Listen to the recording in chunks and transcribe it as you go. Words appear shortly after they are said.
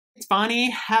It's Bonnie.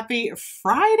 Happy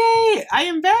Friday. I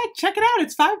am back. Check it out.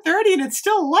 It's 5:30 and it's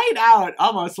still light out.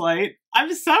 Almost light.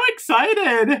 I'm so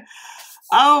excited.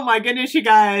 Oh my goodness, you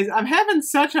guys. I'm having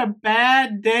such a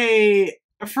bad day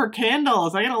for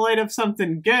candles. I gotta light up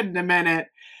something good in a minute.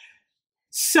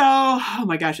 So, oh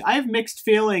my gosh, I have mixed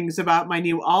feelings about my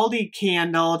new ALDI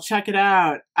candle. Check it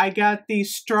out. I got the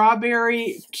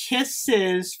strawberry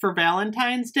kisses for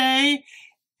Valentine's Day.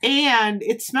 And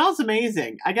it smells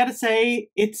amazing. I gotta say,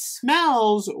 it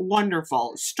smells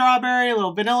wonderful. Strawberry, a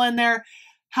little vanilla in there.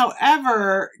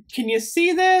 However, can you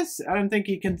see this? I don't think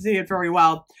you can see it very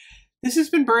well. This has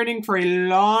been burning for a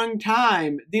long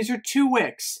time. These are 2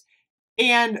 wicks.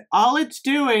 And all it's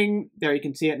doing, there you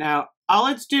can see it now, all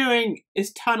it's doing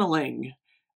is tunneling.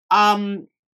 I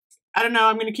don't know,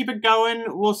 I'm gonna keep it going.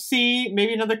 We'll see,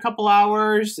 maybe another couple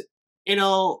hours.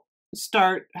 It'll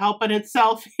start helping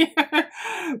itself here.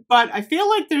 But I feel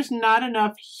like there's not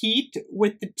enough heat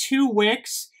with the 2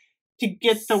 wicks to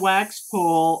get the wax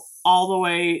pool all the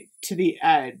way to the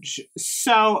edge.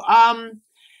 So,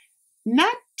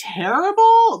 not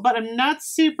terrible, but I'm not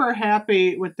super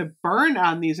happy with the burn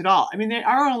on these at all. I mean, they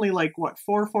are only like, what,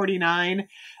 $4.49?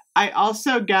 I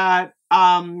also got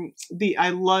the I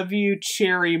Love You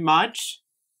Cherry Much.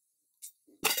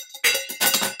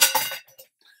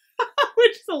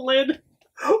 Which the lid?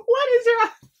 What is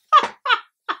there?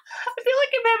 I feel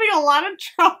like I'm having a lot of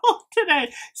trouble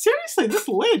today. Seriously, this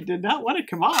lid did not want to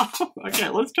come off. Okay,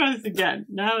 let's try this again.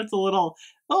 Now it's a little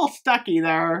stucky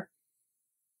there.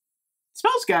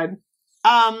 Smells good.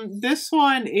 This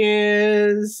one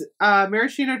is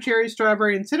maraschino, cherry,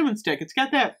 strawberry, and cinnamon stick. It's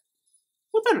got that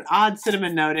with an odd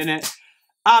cinnamon note in it.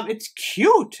 It's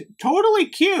cute, totally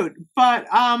cute, but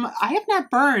I have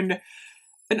not burned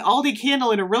an ALDI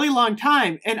candle in a really long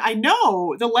time. And I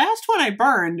know the last one I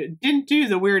burned didn't do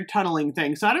the weird tunneling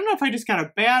thing. So I don't know if I just got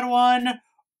a bad one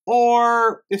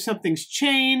or if something's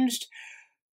changed.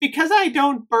 Because I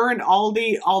don't burn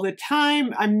ALDI all the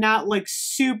time, I'm not like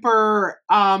super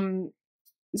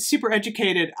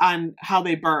educated on how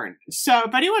they burn. So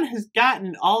if anyone has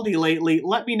gotten ALDI lately,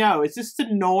 let me know. Is this the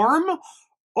norm?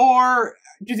 Or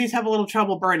do these have a little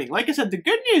trouble burning? Like I said, the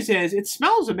good news is it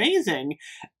smells amazing.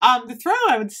 The throw,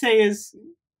 I would say, is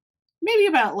maybe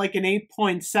about like an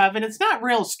 8.7. It's not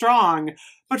real strong,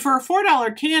 but for a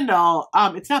 $4 candle,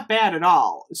 it's not bad at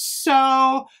all.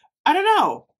 So, I don't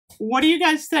know. What do you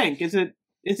guys think? Is it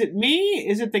me?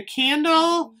 Is it the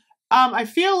candle? I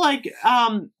feel like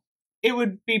it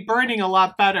would be burning a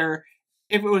lot better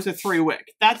if it was a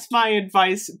 3-wick. That's my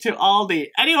advice to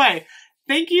ALDI. Anyway,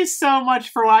 thank you so much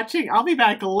for watching. I'll be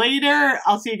back later.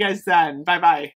 I'll see you guys then. Bye-bye.